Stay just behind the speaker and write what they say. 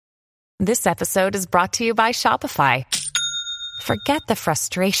This episode is brought to you by Shopify. Forget the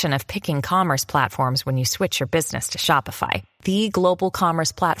frustration of picking commerce platforms when you switch your business to Shopify, the global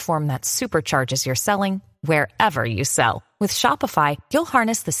commerce platform that supercharges your selling wherever you sell. With Shopify, you'll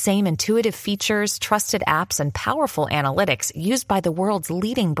harness the same intuitive features, trusted apps, and powerful analytics used by the world's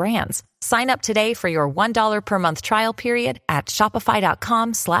leading brands. Sign up today for your $1 per month trial period at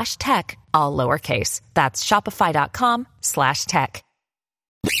shopify.com/tech, all lowercase. That's shopify.com/tech.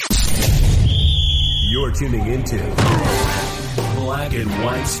 You're tuning into Black and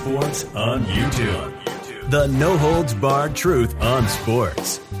White Sports on YouTube. The no-holds-barred truth on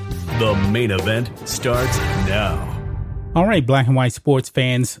sports. The main event starts now. All right, Black and White sports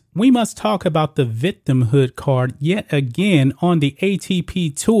fans, we must talk about the victimhood card yet again on the ATP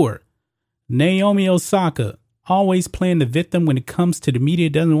Tour. Naomi Osaka, always playing the victim when it comes to the media,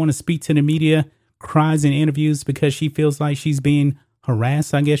 doesn't want to speak to the media, cries in interviews because she feels like she's being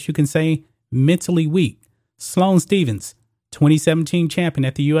harassed, I guess you can say, mentally weak. Sloane Stephens, 2017 champion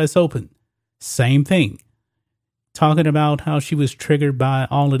at the U.S. Open, same thing. Talking about how she was triggered by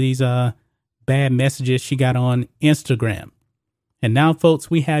all of these bad messages she got on Instagram. And now, folks,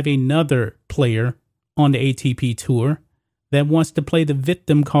 we have another player on the ATP Tour that wants to play the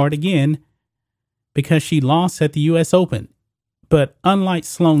victim card again because she lost at the U.S. Open. But unlike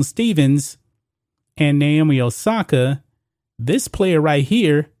Sloane Stephens and Naomi Osaka, this player right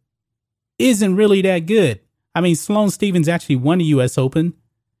here isn't really that good. I mean, Sloane Stephens actually won the U.S. Open,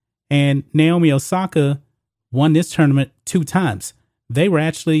 and Naomi Osaka won this tournament 2 times. They were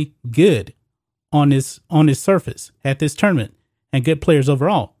actually good on this surface at this tournament and good players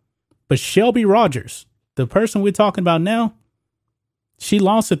overall. But Shelby Rogers, the person we're talking about now, she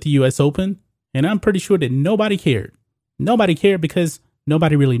lost at the U.S. Open, and I'm pretty sure that nobody cared. Nobody cared because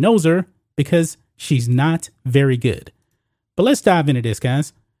nobody really knows her because she's not very good. But let's dive into this,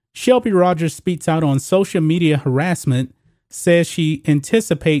 guys. Shelby Rogers speaks out on social media harassment, says she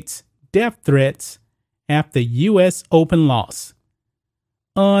anticipates death threats after U.S. Open loss.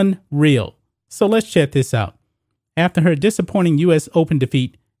 Unreal. So let's check this out. After her disappointing U.S. Open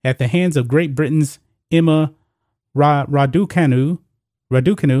defeat at the hands of Great Britain's Emma Raducanu,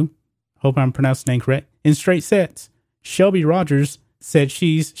 hope I'm pronouncing the name correct, in straight sets, Shelby Rogers said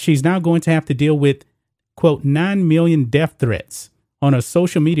she's now going to have to deal with, quote, 9 million death threats on her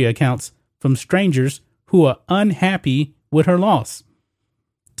social media accounts from strangers who are unhappy with her loss.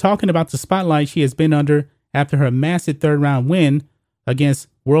 Talking about the spotlight she has been under after her massive third-round win against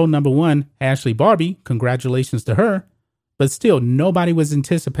world number 1 Ashley Barty, congratulations to her, but still nobody was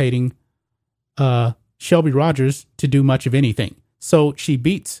anticipating Shelby Rogers to do much of anything. So she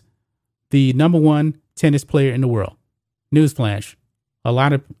beats the number 1 tennis player in the world. Newsflash: a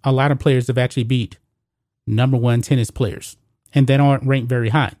lot of players have actually beat number 1 tennis players, and they aren't ranked very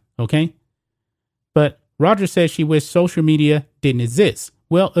high, okay? But Rogers says she wished social media didn't exist.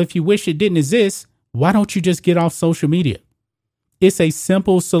 Well, if you wish it didn't exist, why don't you just get off social media? It's a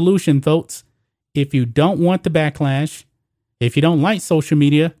simple solution, folks. If you don't want the backlash, if you don't like social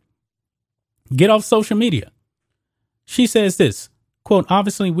media, get off social media. She says this, quote,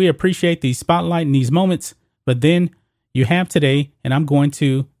 obviously we appreciate the spotlight in these moments, but then you have today, and I'm going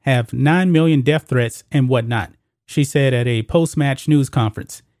to have 9 million death threats and whatnot. She said at a post-match news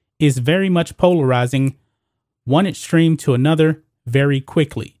conference, is very much polarizing one extreme to another very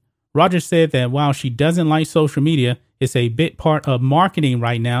quickly. Rogers said that while she doesn't like social media, it's a big part of marketing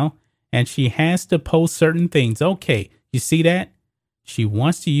right now, and she has to post certain things. Okay, you see that? She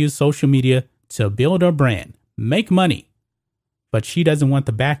wants to use social media to build her brand, make money, but she doesn't want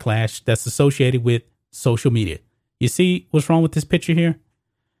the backlash that's associated with social media. You see what's wrong with this picture here?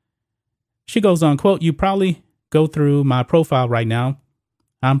 She goes on, quote, you probably go through my profile right now.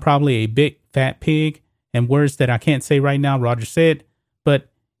 I'm probably a big fat pig, and words that I can't say right now, Rogers said, but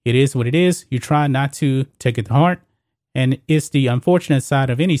it is what it is. You try not to take it to heart, and it's the unfortunate side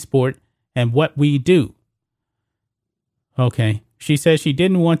of any sport and what we do. Okay. She says she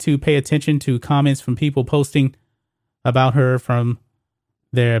didn't want to pay attention to comments from people posting about her from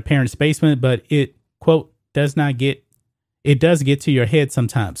their parents' basement, but it, quote, does get to your head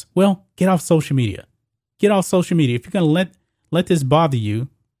sometimes. Well, get off social media. Get off social media. If you're going to let this bother you,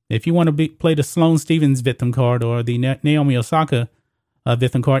 if you want to play the Sloane Stephens victim card or the Naomi Osaka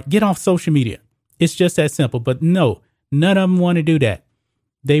victim card, get off social media. It's just that simple. But no, none of them want to do that.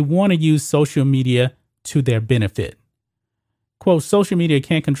 They want to use social media to their benefit. Quote, social media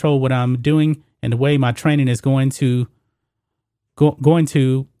can't control what I'm doing and the way my training is going to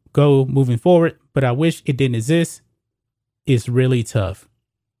go moving forward, but I wish it didn't exist. It's really tough.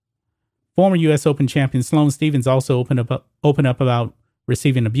 Former U.S. Open champion Sloane Stephens also opened up about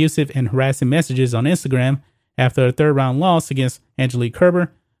receiving abusive and harassing messages on Instagram after a third-round loss against Angelique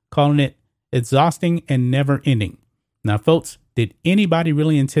Kerber, calling it exhausting and never-ending. Now, folks, did anybody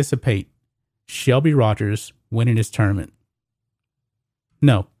really anticipate Shelby Rogers winning this tournament?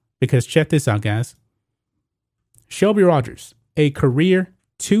 No, because check this out, guys. Shelby Rogers, a career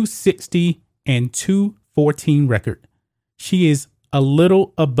 260 and 214 record. She is a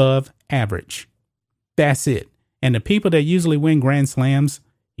little above average. That's it. And the people that usually win Grand Slams,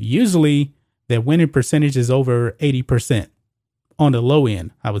 usually their winning percentage is over 80% on the low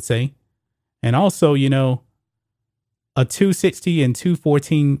end, I would say. And also, you know, a 260 and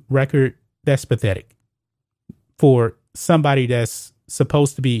 214 record, that's pathetic for somebody that's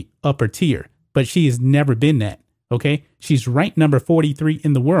supposed to be upper tier, but she has never been that. Okay. She's ranked number 43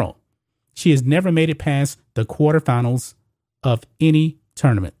 in the world. She has never made it past the quarterfinals of any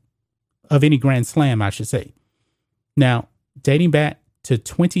tournament, of any Grand Slam, I should say. Now, dating back to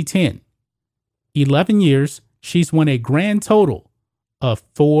 2010, 11 years, she's won a grand total of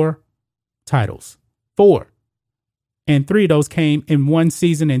 4 titles. 4. And 3 of those came in one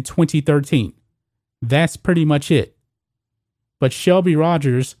season in 2013. That's pretty much it. But Shelby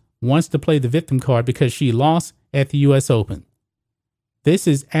Rogers wants to play the victim card because she lost at the U.S. Open. This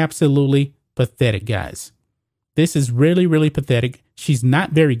is absolutely pathetic, guys. This is really, really pathetic. She's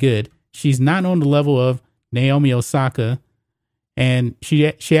not very good. She's not on the level of Naomi Osaka. And she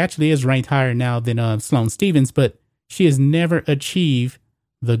actually is ranked higher now than Sloane Stephens, but she has never achieved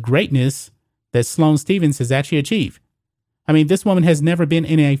the greatness that Sloane Stephens has actually achieved. I mean, this woman has never been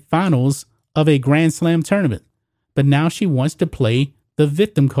in a finals of a Grand Slam tournament, but now she wants to play the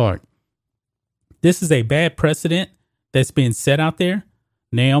victim card. This is a bad precedent that's been set out there.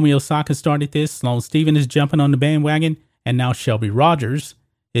 Naomi Osaka started this. Sloane Stephens is jumping on the bandwagon, and now Shelby Rogers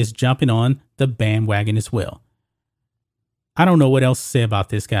is jumping on the bandwagon as well. I don't know what else to say about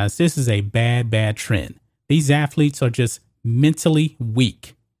this, guys. This is a bad, bad trend. These athletes are just mentally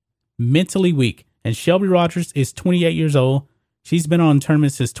weak. Mentally weak. And Shelby Rogers is 28 years old. She's been on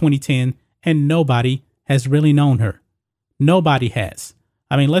tournaments since 2010, and nobody has really known her. Nobody has.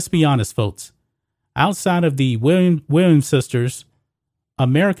 I mean, let's be honest, folks. Outside of the Williams sisters,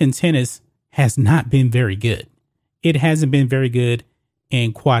 American tennis has not been very good. It hasn't been very good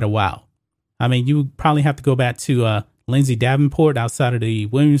in quite a while. I mean, you probably have to go back to Lindsay Davenport outside of the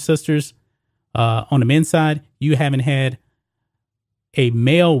Williams sisters. On the men's side, you haven't had a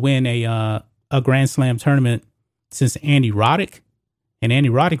male win a Grand Slam tournament since Andy Roddick. And Andy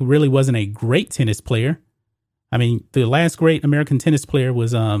Roddick really wasn't a great tennis player. I mean, the last great American tennis player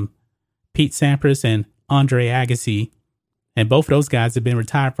was Pete Sampras and Andre Agassi. And both of those guys have been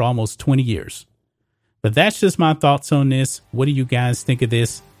retired for almost 20 years. But that's just my thoughts on this. What do you guys think of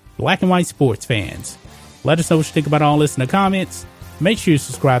this? Black and White Sports fans, let us know what you think about all this in the comments. Make sure you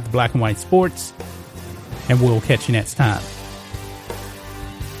subscribe to Black and White Sports, and we'll catch you next time.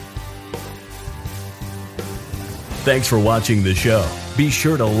 Thanks for watching the show. Be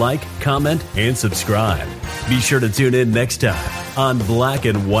sure to like, comment, and subscribe. Be sure to tune in next time on Black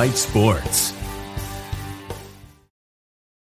and White Sports.